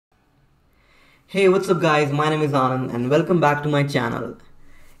Hey, what's up guys? My name is Anand and welcome back to my channel.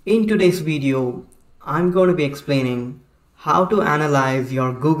 In today's video, I'm going to be explaining how to analyze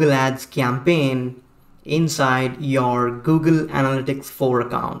your Google Ads campaign inside your Google Analytics 4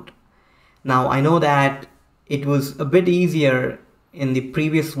 account. Now, I know that it was a bit easier in the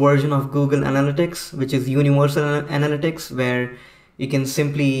previous version of Google Analytics, which is Universal Analytics, where you can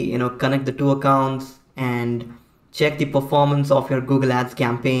simply, connect the two accounts and check the performance of your Google Ads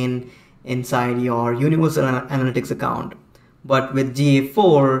campaign inside your Universal Analytics account. But with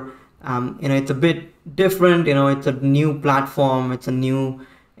GA4, it's a bit different. It's a new platform. It's a new,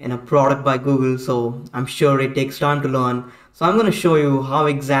 product by Google. So I'm sure it takes time to learn. So I'm going to show you how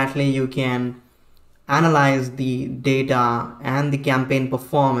exactly you can analyze the data and the campaign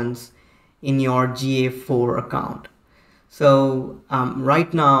performance in your GA4 account. So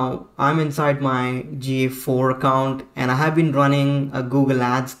right now I'm inside my GA4 account and I have been running a Google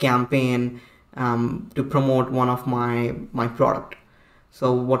Ads campaign to promote one of my product.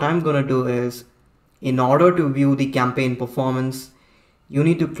 So what I'm going to do is, in order to view the campaign performance, you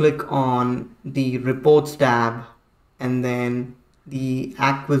need to click on the reports tab and then the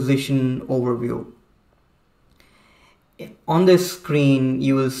acquisition overview. On this screen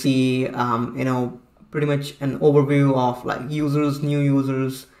you will see pretty much an overview of like users, new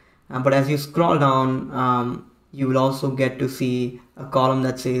users, but as you scroll down you will also get to see a column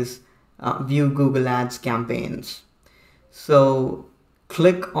that says view Google Ads campaigns. So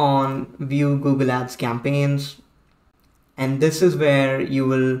click on view Google Ads campaigns, and this is where you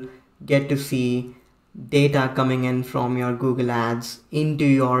will get to see data coming in from your Google Ads into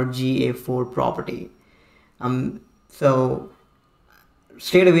your GA4 property. So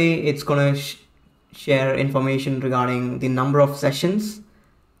straight away it's going to share information regarding the number of sessions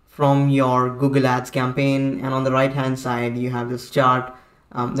from your Google Ads campaign, and on the right hand side you have this chart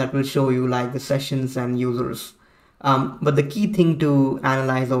that will show you like the sessions and users. But the key thing to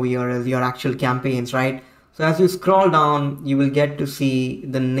analyze over here is your actual campaigns, right? So as you scroll down you will get to see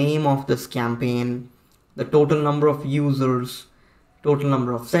the name of this campaign, the total number of users, total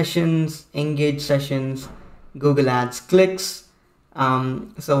number of sessions, engaged sessions, Google Ads clicks,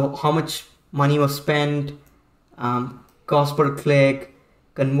 so how much money was spent, cost per click,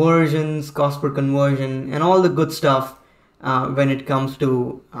 conversions, cost per conversion, and all the good stuff when it comes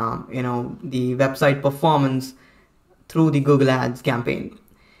to the website performance through the Google Ads campaign.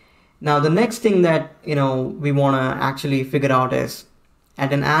 Now the next thing that we want to actually figure out is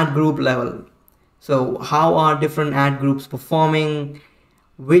at an ad group level. So how are different ad groups performing?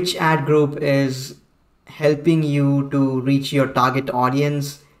 Which ad group is helping you to reach your target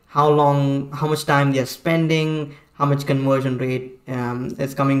audience? How much time they're spending, how much conversion rate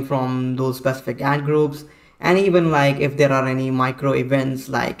is coming from those specific ad groups, and even like if there are any micro events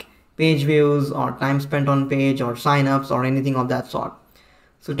like page views or time spent on page or signups or anything of that sort.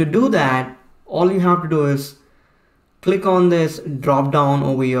 So to do that, all you have to do is click on this drop down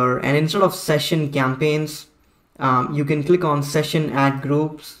over here, and instead of session campaigns, you can click on session ads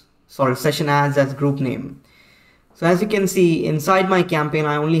as group name. So as you can see, inside my campaign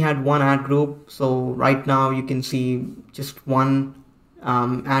I only had one ad group. So right now you can see just one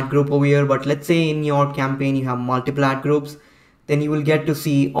ad group over here, but let's say in your campaign you have multiple ad groups, then you will get to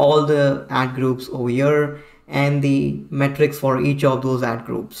see all the ad groups over here and the metrics for each of those ad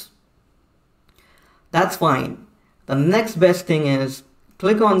groups. That's fine. The next best thing is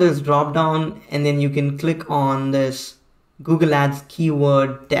click on this drop down, and then you can click on this Google Ads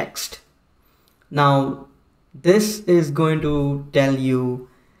keyword text. Now this is going to tell you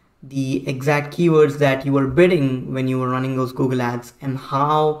the exact keywords that you were bidding when you were running those Google Ads and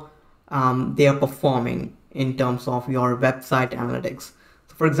how they are performing in terms of your website analytics.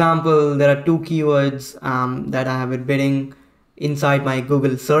 So for example, there are two keywords that I have been bidding inside my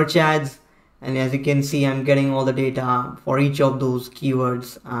Google search ads, and as you can see I'm getting all the data for each of those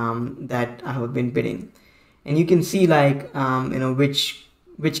keywords that I have been bidding, and you can see like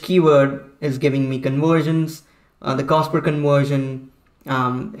which keyword is giving me conversions, the cost per conversion,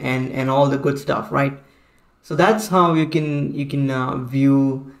 and all the good stuff, right? So that's how you can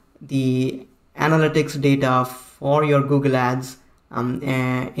view the analytics data for your Google Ads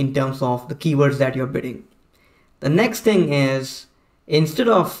in terms of the keywords that you're bidding. The next thing is, instead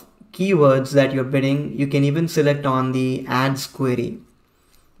of keywords that you're bidding, you can even select on the ads query.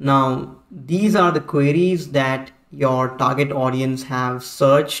 Now these are the queries that your target audience have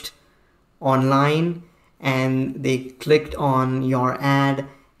searched online and they clicked on your ad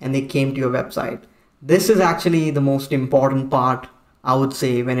and they came to your website. This is actually the most important part, I would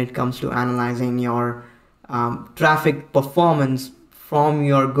say, when it comes to analyzing your traffic performance from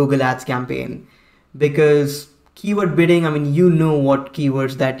your Google Ads campaign. because keyword bidding, I mean, you know what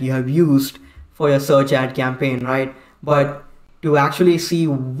keywords that you have used for your search ad campaign, right? But to actually see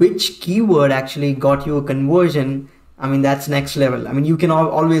which keyword actually got you a conversion, I mean, that's next level. I mean, you can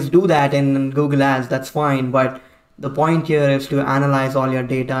always do that in Google Ads, that's fine. But the point here is to analyze all your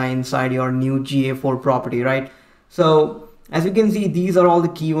data inside your new GA4 property, right? So as you can see, these are all the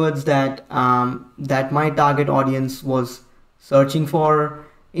keywords that that my target audience was searching for.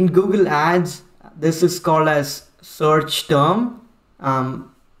 In Google Ads, this is called as search term,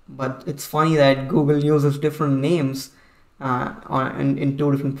 but it's funny that Google uses different names in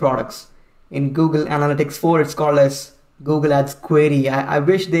two different products. In Google Analytics 4, it's called as Google Ads query. I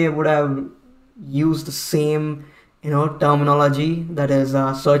wish they would have used the same, terminology, that is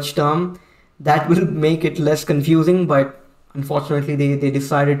search term. That will make it less confusing, but unfortunately they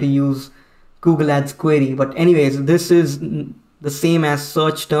decided to use Google Ads query. But anyways, this is the same as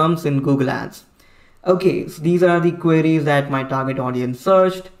search terms in Google Ads. Okay, so these are the queries that my target audience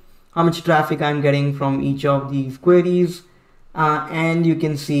searched, how much traffic I'm getting from each of these queries, and you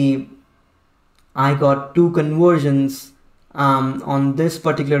can see I got 2 conversions on this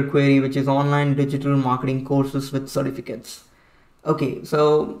particular query, which is online digital marketing courses with certificates. Okay,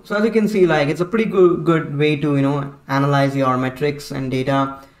 so as you can see, like, it's a pretty good way to analyze your metrics and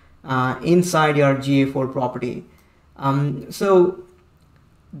data inside your GA4 property. So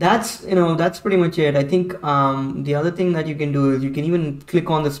that's pretty much it. I think the other thing that you can do is you can even click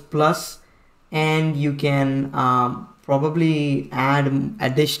on this plus, and you can probably add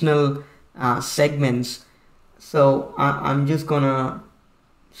additional segments. So I'm just gonna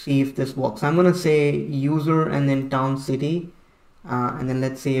see if this works. I'm gonna say user and then town city, and then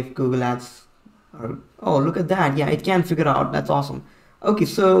let's see if Google Ads oh, look at that. Yeah, it can figure out. That's awesome. Okay,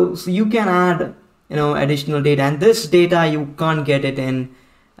 so you can add additional data, and this data you can't get it in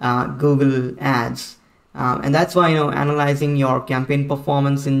Google Ads, and that's why analyzing your campaign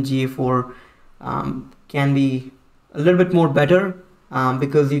performance in GA4 can be a little bit more better,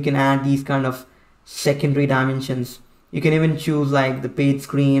 because you can add these kind of secondary dimensions. You can even choose like the paid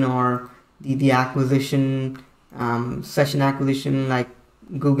screen or the acquisition, session acquisition, like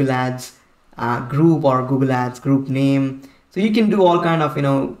Google Ads group or Google Ads group name. So you can do all kind of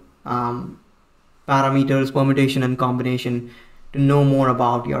parameters, permutation and combination to know more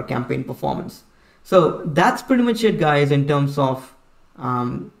about your campaign performance. So that's pretty much it, guys, in terms of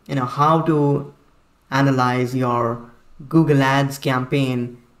how to analyze your Google Ads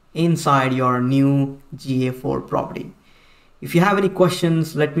campaign inside your new GA4 property. If you have any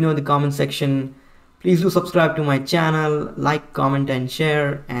questions, let me know in the comment section. Please do subscribe to my channel, like, comment and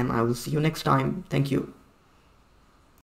share, and I will see you next time. Thank you.